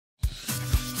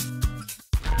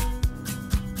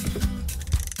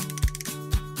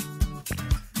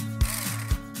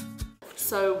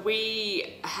So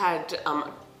we had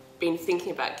been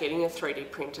thinking about getting a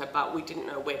 3D printer, but we didn't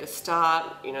know where to start.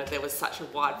 You know, there was such a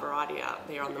wide variety out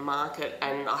there on the market,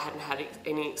 and I hadn't had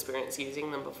any experience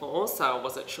using them before, so I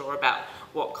wasn't sure about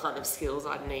what kind of skills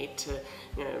I'd need to,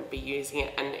 you know, be using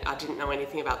it, and I didn't know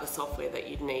anything about the software that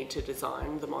you'd need to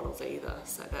design the models either.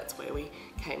 So that's where we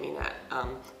came in at.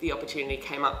 The opportunity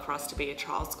came up for us to be a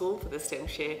trial school for the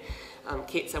STEMshare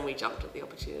kits, and we jumped at the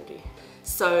opportunity.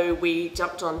 So we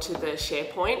jumped onto the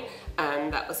SharePoint,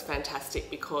 and that was fantastic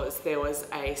because there was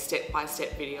a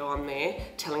step-by-step video on there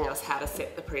telling us how to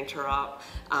set the printer up,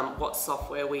 what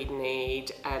software we'd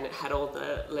need, and it had all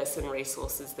the lesson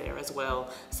resources there as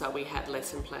well. So we had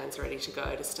lesson plans ready to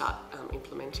go to start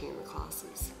implementing in the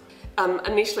classes.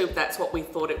 Initially that's what we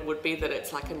thought it would be, that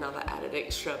it's like another added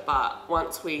extra, but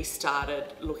once we started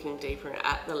looking deeper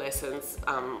at the lessons,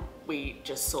 we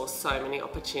just saw so many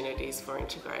opportunities for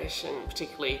integration,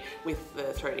 particularly with the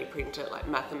 3D printer, like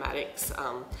mathematics.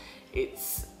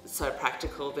 It's so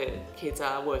practical that kids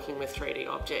are working with 3D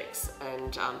objects,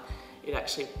 and it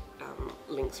actually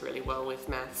links really well with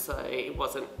math, so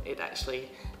it actually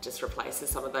just replaces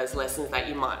some of those lessons that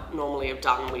you might normally have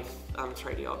done with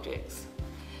 3D objects.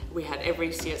 We had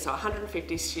every student, so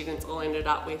 150 students all ended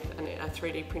up with a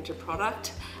 3D printed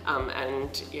product,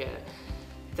 and yeah,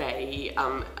 they,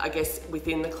 I guess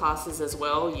within the classes as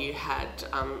well, you had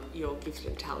your gifted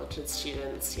and talented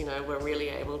students, you know, were really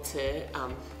able to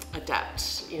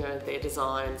adapt, you know, their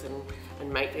designs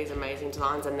and make these amazing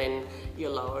designs, and then your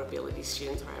lower ability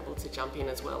students were able to jump in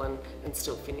as well and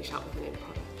still finish up with an end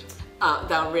product.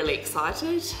 They were really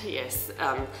excited, yes.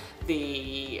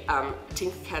 The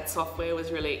Tinkercad software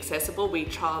was really accessible. We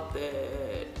trialled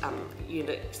the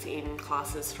units in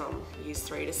classes from years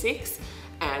 3 to 6,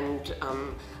 and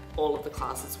all of the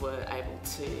classes were able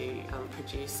to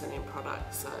produce an end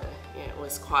product, so yeah, it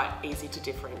was quite easy to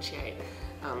differentiate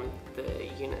the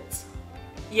units.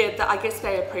 Yeah, I guess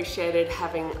they appreciated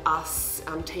having us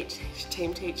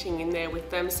team teaching in there with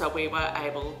them, so they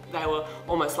were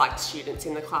almost like students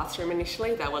in the classroom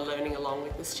initially. They were learning along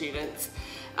with the students,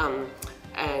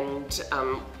 and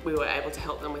we were able to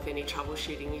help them with any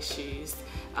troubleshooting issues,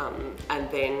 and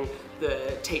then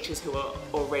the teachers who were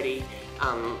already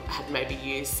had maybe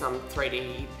used some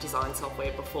 3D design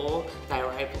software before, they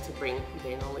were able to bring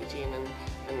their knowledge in and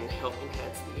help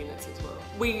enhance the units as well.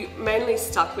 We mainly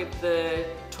stuck with the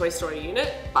Toy Story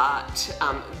unit, but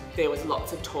there was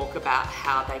lots of talk about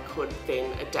how they could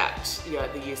then adapt, you know,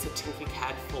 the use of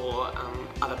Tinkercad for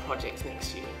other projects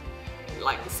next year.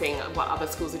 Like seeing what other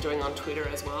schools are doing on Twitter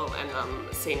as well,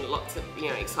 and seeing lots of, you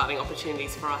know, exciting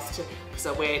opportunities for us to.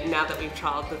 So now that we've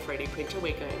trialled the 3D printer,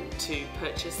 we're going to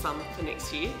purchase some for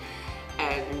next year,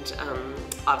 and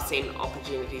I've seen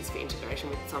opportunities for integration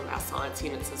with some of our science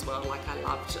units as well. Like I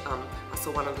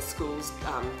saw one of the schools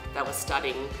that was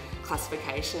studying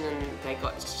classification, and they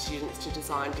got students to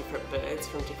design different birds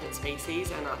from different species,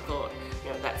 and I thought,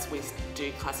 you know, we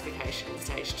do classification in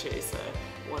stage 2, so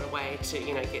what a way to,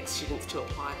 you know, get students to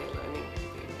apply their learning.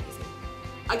 Would be amazing.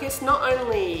 I guess not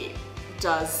only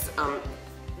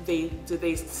do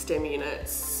these STEM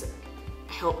units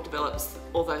help develop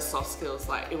all those soft skills,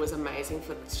 like it was amazing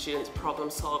for students' problem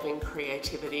solving,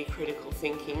 creativity, critical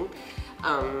thinking.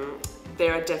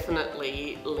 There are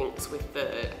definitely links with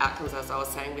the outcomes, as I was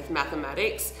saying, with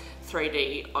mathematics,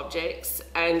 3D objects,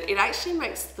 and it actually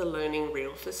makes the learning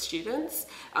real for students.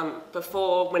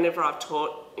 Before, whenever I've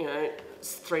taught, you know,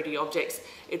 3D objects,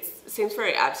 it seems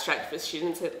very abstract for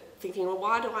students, thinking, well,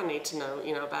 why do I need to know,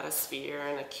 you know, about a sphere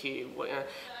and a cube? You know?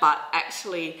 But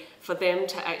actually, for them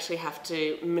to actually have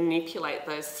to manipulate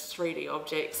those 3D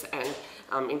objects, and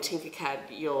in Tinkercad,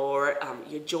 you're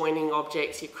joining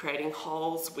objects, you're creating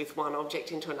holes with one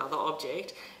object into another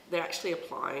object, they're actually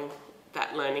applying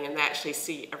that learning, and they actually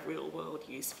see a real world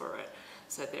use for it.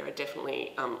 So there are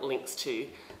definitely links to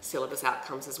syllabus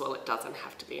outcomes as well. It doesn't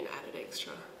have to be an added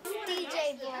extra.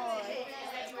 DJ boy.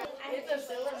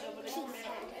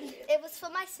 It was for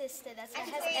my sister, that's why it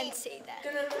has NC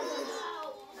there.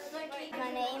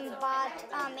 My name, but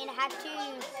it had to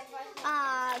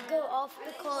go off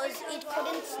because it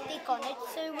couldn't stick on it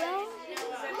so well.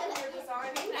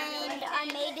 And I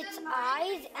made its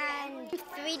eyes and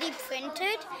 3D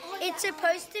printed. It's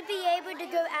supposed to be able to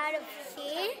go out of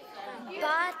here,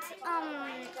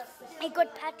 but it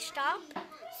got patched up.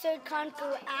 so it can't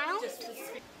go out.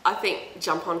 I think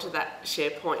jump onto that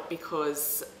SharePoint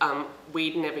because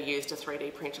we'd never used a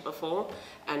 3D printer before,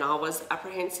 and I was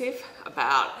apprehensive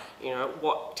about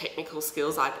what technical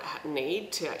skills I'd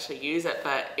need to actually use it.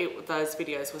 But those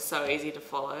videos were so easy to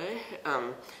follow,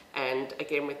 and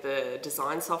again with the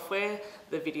design software,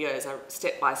 the videos are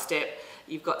step by step.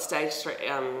 You've got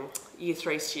year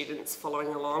 3 students following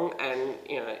along, and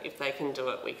if they can do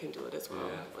it, we can do it as well.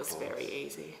 Yeah, it was very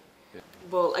easy.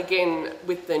 Well, again,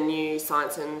 with the new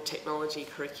science and technology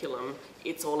curriculum,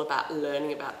 it's all about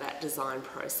learning about that design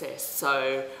process.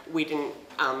 So we didn't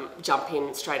jump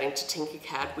in straight into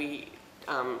Tinkercad. We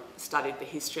studied the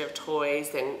history of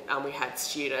toys, then we had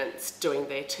students doing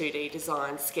their 2D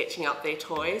designs, sketching up their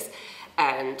toys,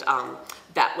 and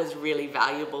that was really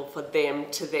valuable for them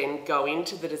to then go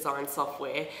into the design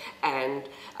software and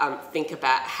think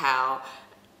about how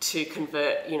to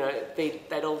convert,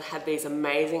 they'd all had these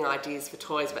amazing ideas for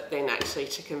toys, but then actually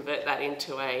to convert that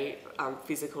into a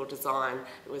physical design,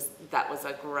 that was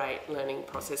a great learning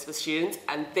process for students.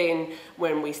 And then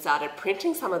when we started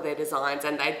printing some of their designs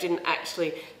and they didn't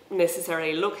actually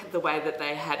necessarily look the way that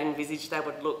they had envisaged they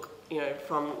would look,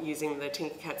 from using the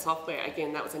Tinkercad software,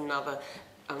 again, that was another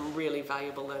really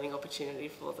valuable learning opportunity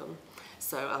for them.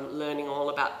 So learning all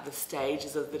about the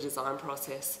stages of the design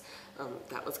process,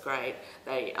 that was great.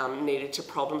 They needed to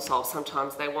problem solve.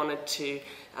 Sometimes they wanted to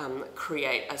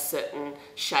create a certain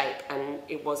shape and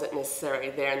it wasn't necessarily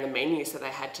there in the menu, so they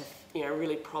had to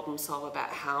really problem solve about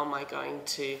how am I going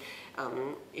to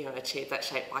achieve that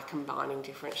shape by combining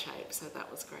different shapes. So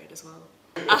that was great as well.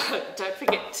 Don't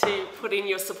forget to put in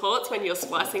your supports when you're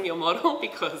splicing your model,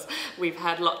 because we've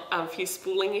had a few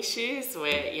spooling issues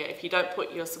where if you don't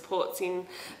put your supports in,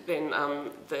 then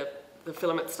the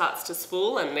filament starts to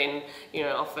spool, and then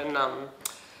often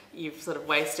you've sort of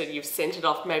wasted, you've sent it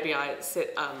off. Maybe I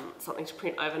set something to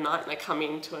print overnight and they come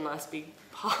into a nice big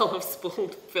pile of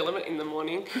spooled filament in the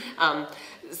morning.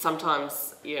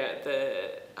 Sometimes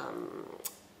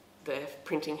the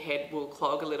printing head will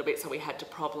clog a little bit, so we had to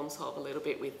problem solve a little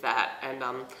bit with that. And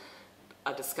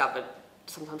I discovered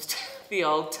sometimes the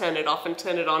old turn it off and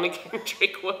turn it on again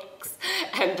trick works,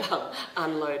 and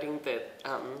unloading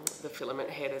the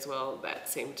filament head as well, that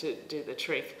seemed to do the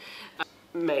trick.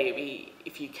 Maybe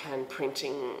if you can,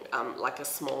 printing like a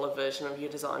smaller version of your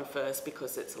design first,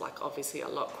 because it's obviously a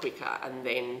lot quicker, and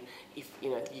then if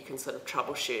you can sort of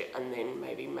troubleshoot and then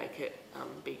maybe make it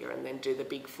bigger and then do the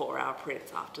big 4-hour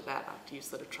prints after that, after you've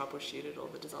sort of troubleshooted all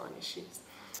the design issues.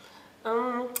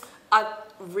 I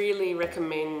really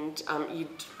recommend you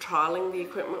trialling the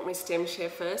equipment with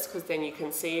STEMshare first, because then you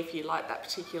can see if you like that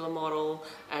particular model,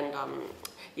 and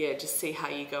just see how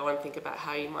you go and think about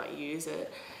how you might use it.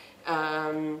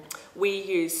 We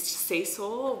used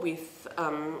Seesaw with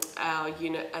our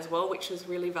unit as well, which was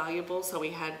really valuable. So we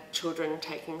had children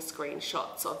taking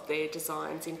screenshots of their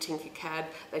designs in Tinkercad.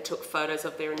 They took photos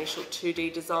of their initial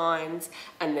 2D designs,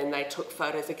 and then they took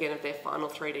photos again of their final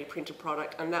 3D printed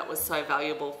product, and that was so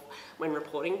valuable when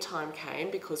reporting time came,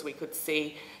 because we could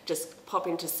see, just pop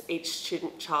into each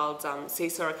child's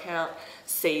Seesaw account,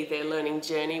 see their learning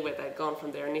journey where they'd gone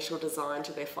from their initial design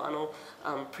to their final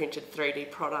printed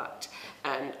 3D product,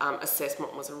 and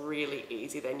assessment was really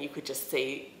easy. Then you could just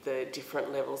see the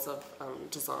different levels of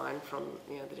design from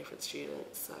the different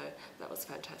students, so that was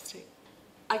fantastic.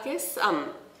 I guess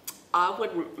I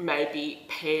would maybe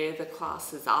pair the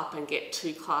classes up and get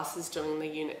 2 classes doing the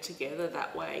unit together.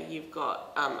 That way you've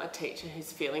got a teacher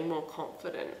who's feeling more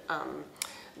confident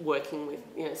working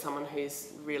with someone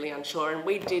who's really unsure. And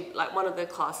we did, one of the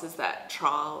classes that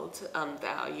trialled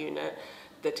our unit,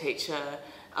 the teacher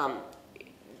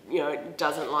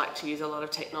doesn't like to use a lot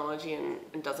of technology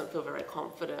and doesn't feel very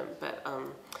confident, but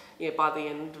by the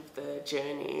end of the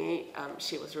journey,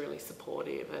 she was really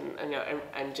supportive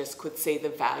and just could see the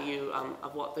value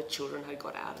of what the children had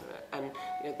got out of it,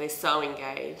 and they're so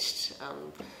engaged.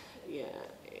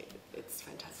 It's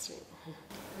fantastic.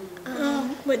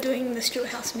 We're doing the Stuart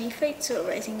House Me Feed, so we're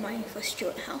raising money for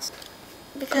Stuart House.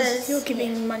 Because you're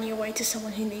giving money away to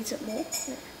someone who needs it more.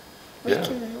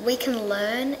 We can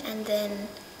learn and then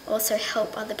also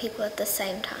help other people at the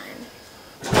same time.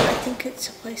 I think it's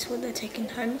a place where they're taking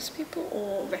homeless people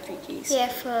or refugees. Yeah,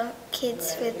 for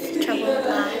kids with troubled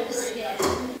lives.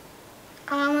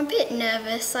 I'm a bit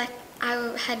nervous. I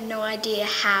had no idea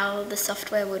how the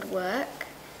software would work.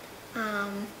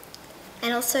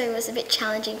 And also it was a bit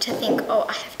challenging to think,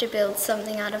 I have to build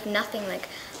something out of nothing.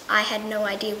 I had no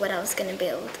idea what I was going to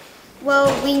build.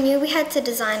 Well, we knew we had to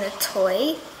design a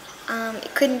toy.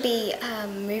 It couldn't be a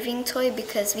moving toy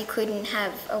because we couldn't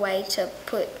have a way to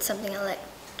put something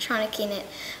electronic in it.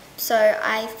 So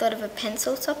I thought of a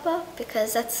pencil topper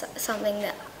because that's something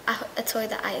that a toy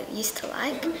that I used to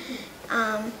like.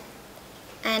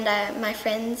 My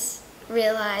friends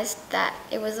realised that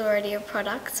it was already a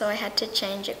product, so I had to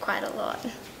change it quite a lot.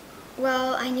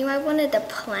 Well, I knew I wanted a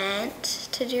plant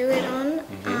to do it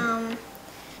on.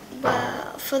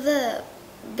 Well, for the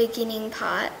beginning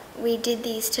part, we did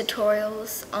these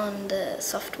tutorials on the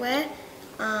software.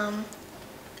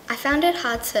 I found it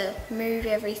hard to move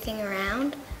everything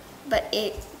around, but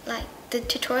the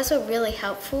tutorials were really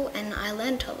helpful and I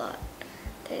learned a lot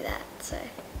through that. So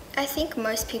I think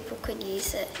most people could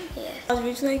use it, yeah. I was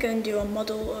originally going to do a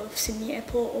model of Sydney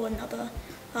Airport or another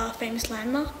famous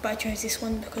landmark, but I chose this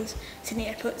one because Sydney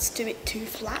Airport's a bit too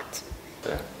flat.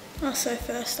 Yeah. So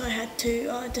first I had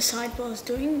to decide what I was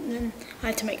doing, and then I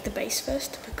had to make the base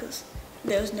first because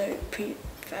there was no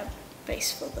prefab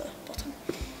base for the bottom.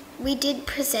 We did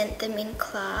present them in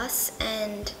class,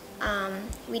 and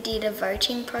we did a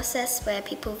voting process where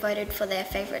people voted for their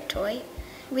favourite toy.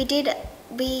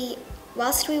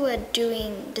 Whilst we were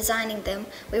designing them,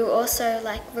 we were also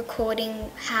recording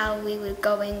how we were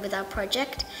going with our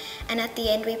project, and at the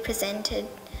end we presented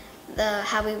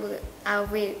our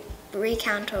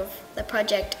recount of the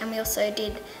project, and we also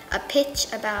did a pitch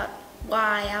about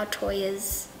why our toy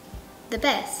is the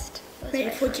best.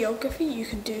 Maybe for geography, you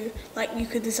could do you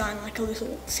could design a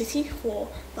little city for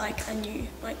a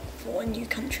new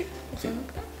country or something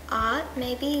like that. Art,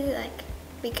 maybe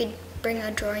we could bring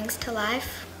our drawings to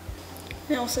life.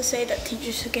 And also say that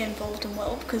teachers should get involved as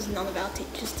well, because none of our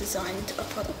teachers designed a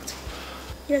product.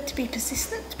 You have to be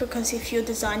persistent, because if your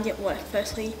design didn't work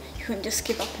firstly, you couldn't just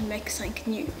give up and make something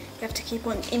new. You have to keep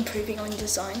on improving on your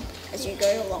design as you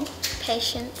go along.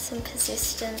 Patience and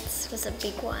persistence was a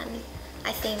big one,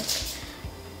 I think,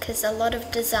 because a lot of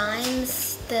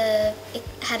designs, it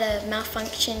had a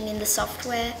malfunction in the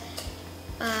software.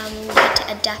 We had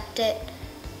to adapt it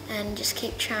and just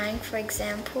keep trying. For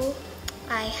example,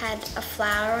 I had a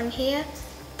flower on here,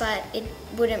 but it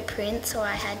wouldn't print, so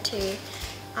I had to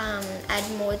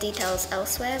add more details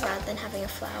elsewhere rather than having a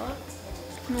flower.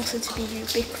 And also to be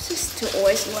ubiquitous, to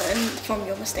always learn from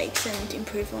your mistakes and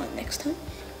improve on it next time.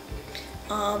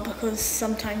 Because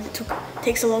sometimes it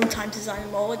takes a long time to design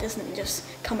a model, it doesn't just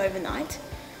come overnight.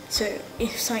 So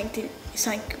if something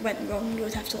went wrong, you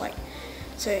would have to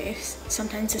so if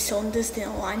sometimes the cylinders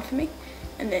didn't align for me,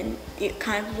 and then it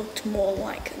kind of looked more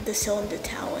like the cylinder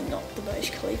tower, not the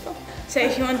Burj Khalifa. So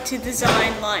if you want to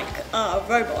design a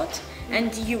robot,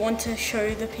 and you want to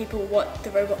show the people what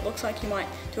the robot looks like, you might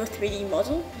do a 3D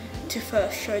model to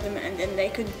first show them, and then they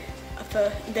could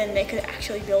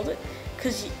actually build it,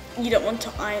 because you want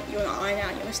to iron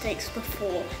out your mistakes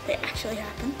before they actually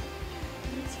happen.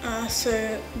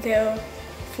 So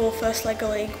for first LEGO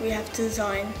League, we have to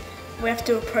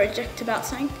do a project about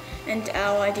something, and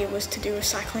our idea was to do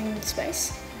recycling in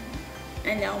space,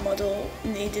 and our model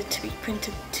needed to be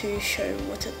printed to show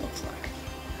what it looks like.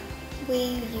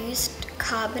 We used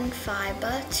carbon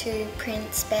fibre to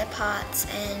print spare parts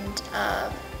and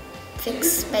fix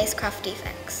spacecraft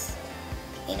defects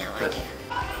in our idea.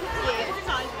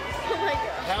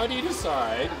 How do you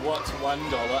decide what's $1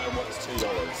 and what's $2?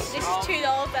 This is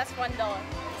 $2, that's $1.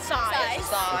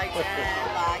 Size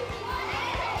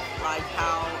and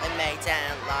how it made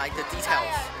and the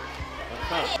details.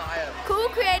 Cool,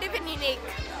 creative and unique.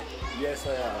 Yes,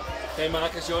 they are. Hey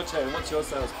Marcus, your turn. What's your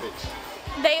sales pitch?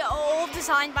 They are all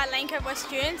designed by Lane Cove West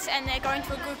students, and they're going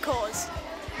to a good cause.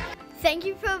 Thank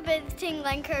you for visiting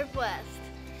Lane Cove West.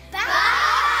 Bye!